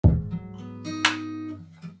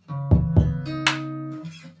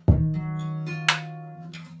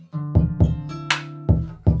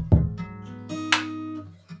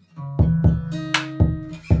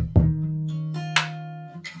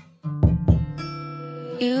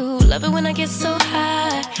You love it when I get so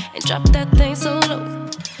high and drop that thing so low.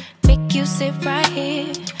 Make you sit right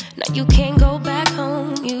here. Now you can't go back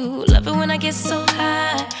home. You love it when I get so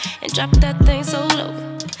high and drop that thing so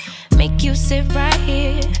low. Make you sit right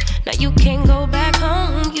here. Now you can't go back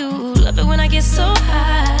home. You love it when I get so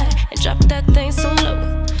high and drop that thing so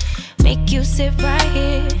low. Make you sit right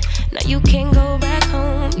here. Now you can't go back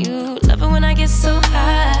home. You love it when I get so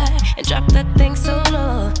high and drop that thing so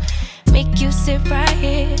low. Make you sit right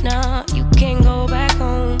here. Now you can't go back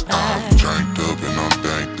home. I'm drank up and I'm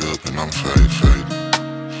banked up and I'm faded.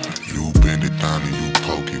 You bend it down and you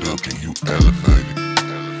poke it up and you elevate it.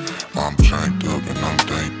 I'm drank up and I'm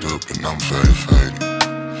banked up and I'm faded.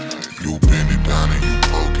 You bend it down and you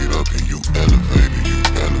poke it up and you elevate it, you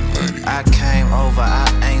elevate it. I came over,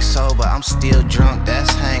 I ain't sober, I'm still drunk, that's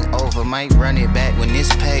hangover. Might run it back when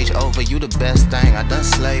this page over. You the best thing, I done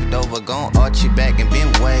slaved over. Gon' arch your back and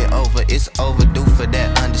been way over. It's overdue for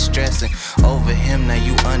that understressing. Over him, now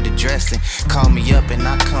you underdressing. Call me up and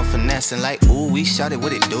I come finessing. Like, ooh, we shot it,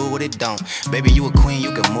 what it do, what it don't. Baby, you a queen,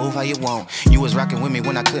 you can move how you want. You was rocking with me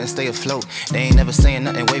when I couldn't stay afloat. They ain't never saying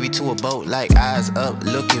nothing wavy to a boat. Like, eyes up,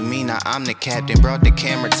 look at me, now I'm the captain. Brought the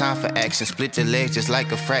camera, time for action. Split the legs just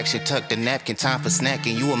like a fraction. Tuck the napkin, time for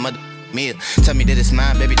snacking. You a mother meal. Tell me that it's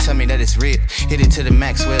mine, baby, tell me that it's real. Hit it to the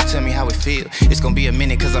max, well, tell me how it feel. It's gonna be a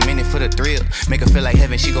minute, cause I'm in it for the thrill. Make her feel like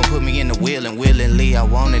heaven, she gon' put me in the wheel. And willingly, I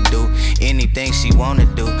wanna do anything she wanna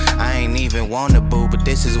do. I ain't even wanna boo, but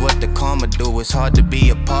this is what the karma do. It's hard to be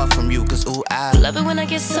apart from you, cause ooh, I love it when I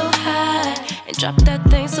get so high and drop that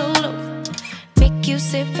thing so low. Make you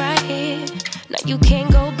sit right here. Now you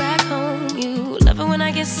can't go back home. You love it when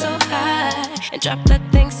I get so high and drop that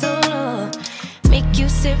thing so low. Make you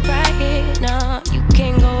sit right here. Now you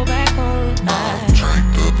can't go back home. I'm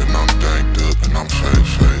drank up and I'm banked up and I'm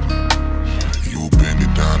faded. You bend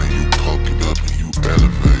it down and you poke it up and you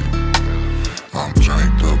elevate it. I'm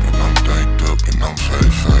drank up and I'm banked up and I'm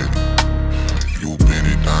faded. You bend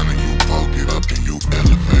it down and you poke it up and you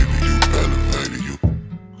elevate it, you elevate it, you.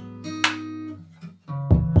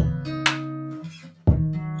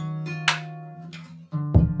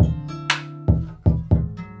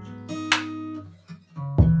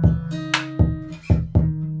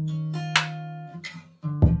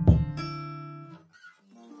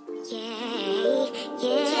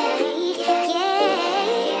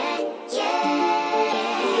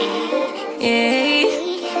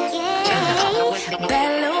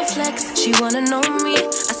 Bad little flex, she wanna know me.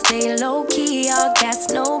 I stay low key, all gas,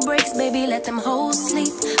 no brakes. Baby, let them hoes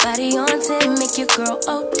sleep. Body on 10, make your girl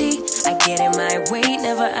OD. I get in my way,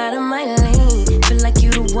 never out of my lane. Feel like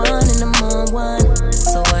you the one and I'm on one.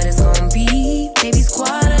 So what it's gonna be? Baby,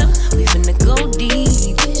 squad up, we finna go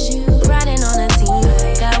deep. Riding on a team,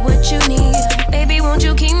 got what you need. Baby, won't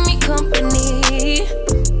you keep me company?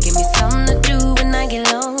 Give me something to do when I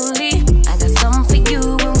get lonely. I got something for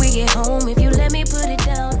you when we get home. If you let me put it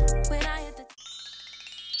down when I hit the...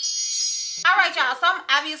 Alright y'all, so I'm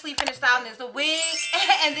obviously finished styling this wig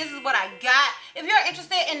and this is what I got. If you're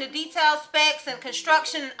interested in the detailed specs and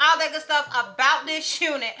construction and all that good stuff about this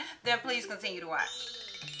unit, then please continue to watch.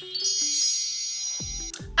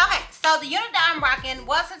 Okay, so the unit that I'm rocking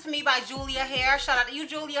was sent to me by Julia Hair. Shout out to you,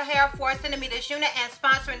 Julia Hair, for sending me this unit and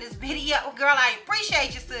sponsoring this video. Girl, I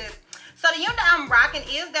appreciate you, sis. So the unit I'm rocking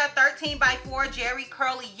is their 13x4 Jerry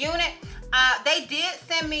Curly unit. They did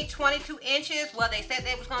send me 22 inches. Well, they said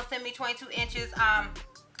they was gonna send me 22 inches.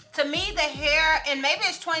 To me, the hair, and maybe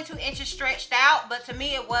it's 22 inches stretched out, but to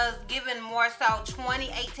me it was given more so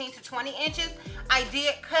 18 to 20 inches. I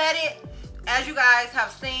did cut it, as you guys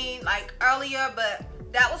have seen like earlier, but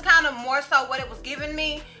that was kind of more so what it was giving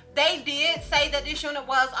me. They did say that this unit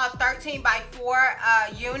was a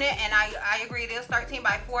 13x4 unit, and I agree it is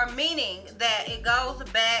 13x4, meaning that it goes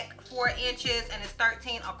back 4 inches and it's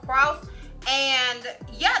 13 across. And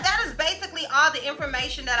yeah, that is basically all the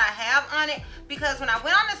information that I have on it, because when I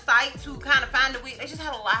went on the site to kind of find the wig, they just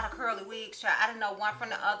had a lot of curly wigs, child. I didn't know one from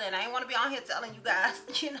the other, and I didn't want to be on here telling you guys,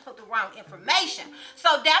 you know, the wrong information. So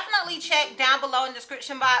definitely check down below in the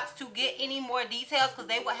description box to get any more details, because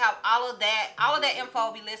they will have all of that info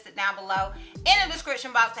will be listed down below in the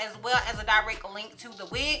description box, as well as a direct link to the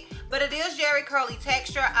wig. But it is Jerry Curly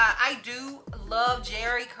texture. I do love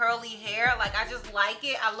Jerry Curly hair. Like, I just like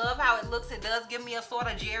it. I love how it looks. It does give me a sort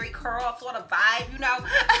of Jerry curl sort of vibe, you know.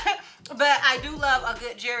 But I do love a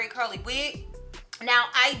good Jerry Curly wig. Now,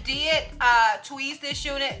 I did tweeze this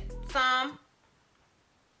unit some.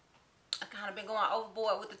 I kind of been going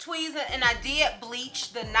overboard with the tweezing, and I did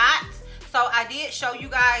bleach the knots. So I did show you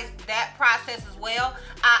guys that process as well.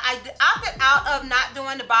 I opted out of not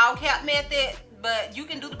doing the ball cap method but you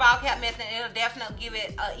can do the ball cap method and it'll definitely give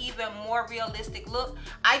it an even more realistic look.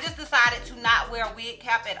 I just decided to not wear a wig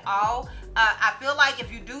cap at all. I feel like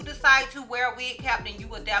if you do decide to wear a wig cap, then you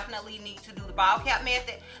will definitely need to do the ball cap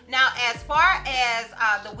method. Now, as far as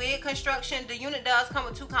the wig construction, the unit does come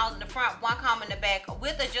with 2 combs in the front, 1 comb in the back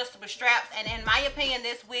with adjustable straps. And in my opinion,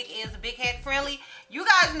 this wig is big head friendly. You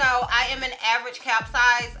guys know I am an average cap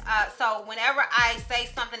size, so whenever I say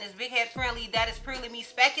something is big head friendly, that is purely me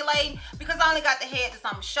speculating, because I only got the head that's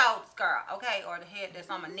on my shoulders, girl, okay, or the head that's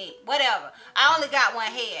on my neck, whatever. I only got one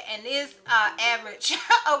head, and it's average,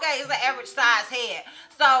 okay, it's an average size head.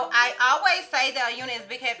 So I always say that a unit is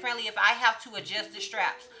big head friendly if I have to adjust the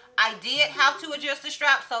straps. I did have to adjust the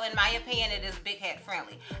straps, so in my opinion, it is big head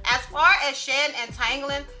friendly. As far as shedding and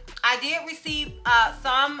tangling, I did receive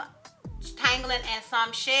some tangling and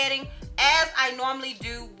some shedding, as I normally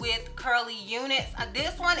do with curly units.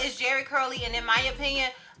 This one is Jerry curly, and in my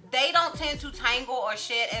opinion, they don't tend to tangle or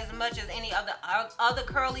shed as much as any of the other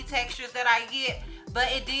curly textures that I get,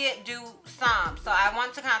 but it did do some. So I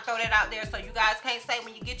want to kind of throw that out there so you guys can't say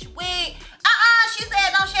when you get your wig, she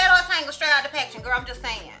said don't shed or tangle straight out the packaging. Girl, I'm just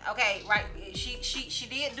saying, okay, right? She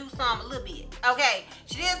did do some a little bit, okay?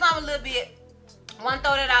 She did some a little bit. Want to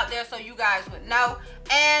throw that out there so you guys would know.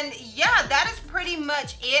 And yeah, that is pretty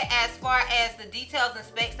much it as far as the details and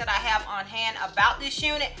specs that I have on hand about this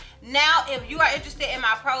unit. Now, if you are interested in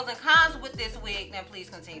my pros and cons with this wig, then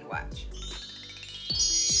please continue to watch.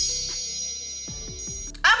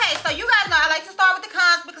 Okay, so you guys know I like to start with the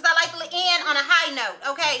cons because I like to end on a high note.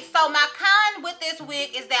 Okay, so my con with this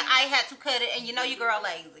wig is that I had to cut it, and you know your girl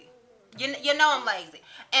lazy. You know I'm lazy.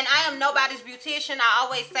 And I am nobody's beautician. I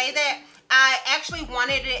always say that. I actually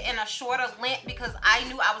wanted it in a shorter length because I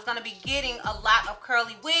knew I was going to be getting a lot of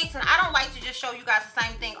curly wigs, and I don't like to just show you guys the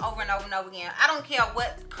same thing over and over and over again. I don't care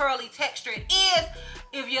what curly texture it is.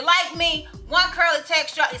 If you're like me, one curly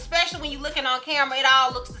texture, especially when you're looking on camera, it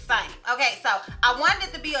all looks the same. Okay, so I wanted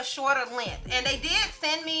it to be a shorter length, and they did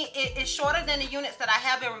send me, it's shorter than the units that I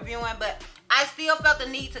have been reviewing, but I still felt the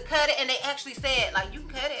need to cut it, and they actually said, like, you can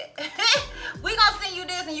cut it. We gonna send you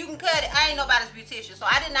this and you can cut it. I ain't nobody's beautician, so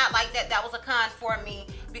I did not like that. That was a con for me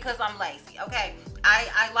because I'm lazy, okay?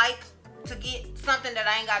 I like to get something that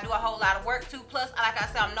I ain't gotta do a whole lot of work to. Plus, like I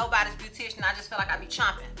said, I'm nobody's beautician. I just feel like I be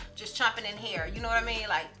just chomping in hair. You know what I mean?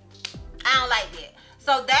 Like, I don't like that.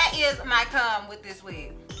 So that is my con with this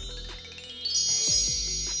wig.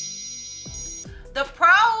 The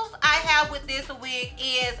pros I have with this wig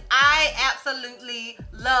is I absolutely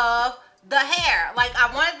love the hair. Like,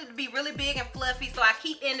 I wanted it to be really big and fluffy, so I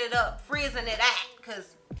ended up frizzing it out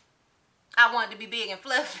because I wanted to be big and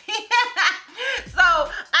fluffy. So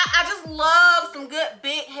I just love some good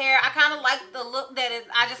big hair. I kind of like the look that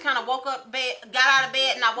I just kind of woke up, got out of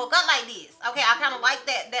bed, and I woke up like this. Okay, I kind of like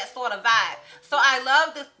that sort of vibe. So I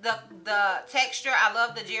love the texture. I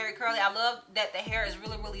love the Jerry curly. I love that the hair is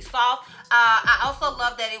really, really soft. I also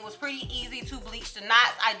love that it was pretty easy to bleach the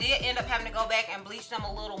knots. I did end up having to go back and bleach them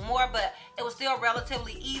a little more, but it was still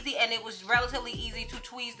relatively easy, and it was relatively easy to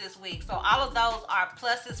tweeze this wig. So all of those are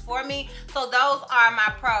pluses for me. So those are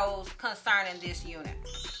my pros concerning this unit.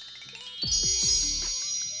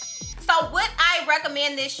 So would I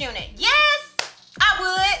recommend this unit? Yes, I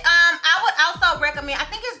would. I would also recommend, I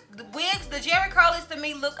think it's the wigs, the Jerry curlies to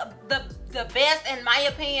me look the best in my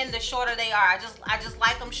opinion, the shorter they are. I just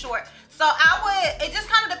like them short. So it just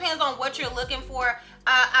kind of depends on what you're looking for.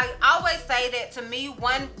 I always say that to me,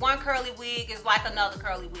 one curly wig is like another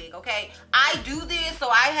curly wig, okay? I do this, so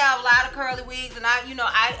I have a lot of curly wigs, and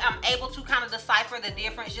I'm able to kind of decipher the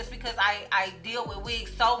difference just because I deal with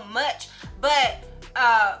wigs so much. But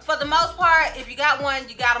for the most part, if you got one,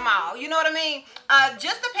 you got them all. You know what I mean?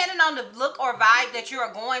 Just depending on the look or vibe that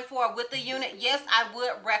you're going for with the unit, yes, I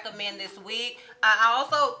would recommend this wig. I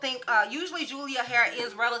also think usually Julia hair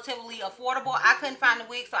is relatively affordable. I couldn't find the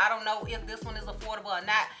wig, so I don't know if this one is affordable or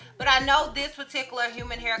not. But I know this particular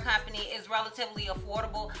human hair company is relatively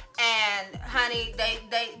affordable, and honey,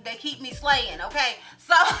 they keep me slaying, okay?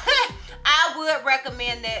 So I would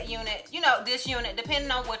recommend that unit, this unit, depending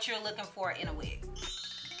on what you're looking for in a wig.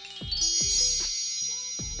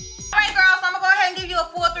 Alright girls, so I'm gonna go ahead and give you a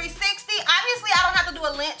full 360. Obviously I don't have to do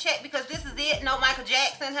a length check because this is it. No Michael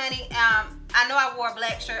Jackson, honey. I know I wore a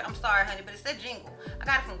black shirt. I'm sorry, honey, but it said Jingle. I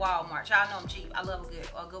got it from Walmart. Y'all know I'm cheap. I love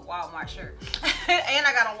a good Walmart shirt. And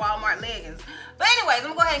I got on Walmart leggings. But anyways, I'm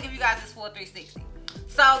gonna go ahead and give you guys this full 360.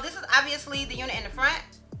 So this is obviously the unit in the front.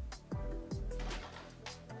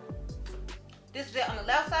 This is it on the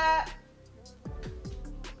left side.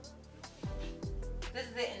 This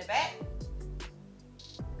is it in the back.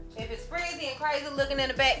 If it's frizzy and crazy looking in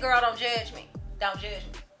the back, girl, don't judge me. Don't judge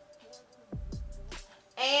me.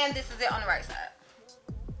 And this is it on the right side.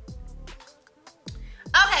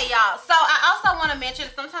 Okay, y'all. So I also want to mention,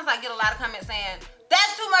 sometimes I get a lot of comments saying,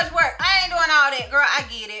 that's too much work. I ain't doing all that. Girl, I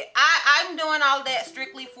get it. I'm doing all that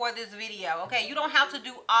strictly for this video, okay? You don't have to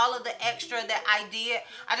do all of the extra that I did.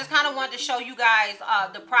 I just kind of wanted to show you guys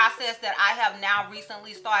the process that I have now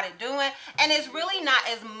recently started doing. And it's really not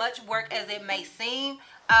as much work as it may seem.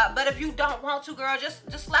 But if you don't want to, girl, just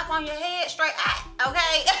slap on your head straight out,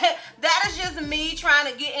 okay? That is just me trying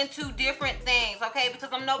to get into different things, okay? Because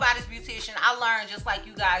I'm nobody's beautician. I learn just like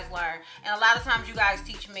you guys learn. And a lot of times you guys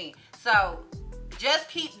teach me. So just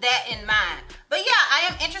keep that in mind. But yeah, I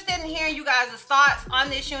am interested in hearing you guys' thoughts on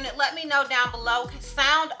this unit. Let me know down below.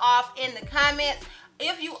 Sound off in the comments.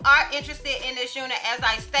 If you are interested in this unit, as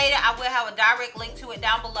I stated, I will have a direct link to it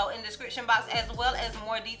down below in the description box, as well as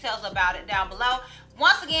more details about it down below.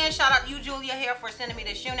 Once again, shout out to you, Julia, here for sending me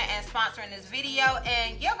this unit and sponsoring this video.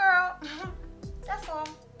 And yeah, girl, that's all.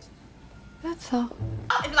 That's all.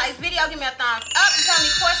 If you like this video, give me a thumbs up. If you have any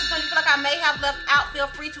questions or you feel like I may have left out, feel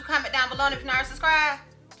free to comment down below. And if you're not subscribed,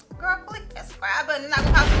 girl, click that subscribe button. It's not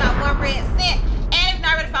going to cost you not 1 red cent. And if you're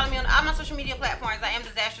not ready to follow me on all my social media platforms, I am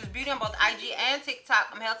Disastrous Beauty on both IG and TikTok.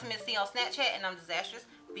 I'm Healthy Miss C on Snapchat, and I'm Disastrous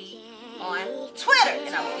B on Twitter.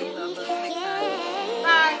 And I will see you next time.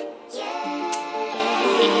 Bye.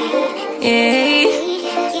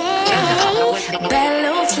 Bad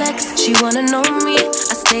little flex, she wanna know me. I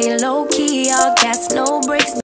stay low key, all gas, no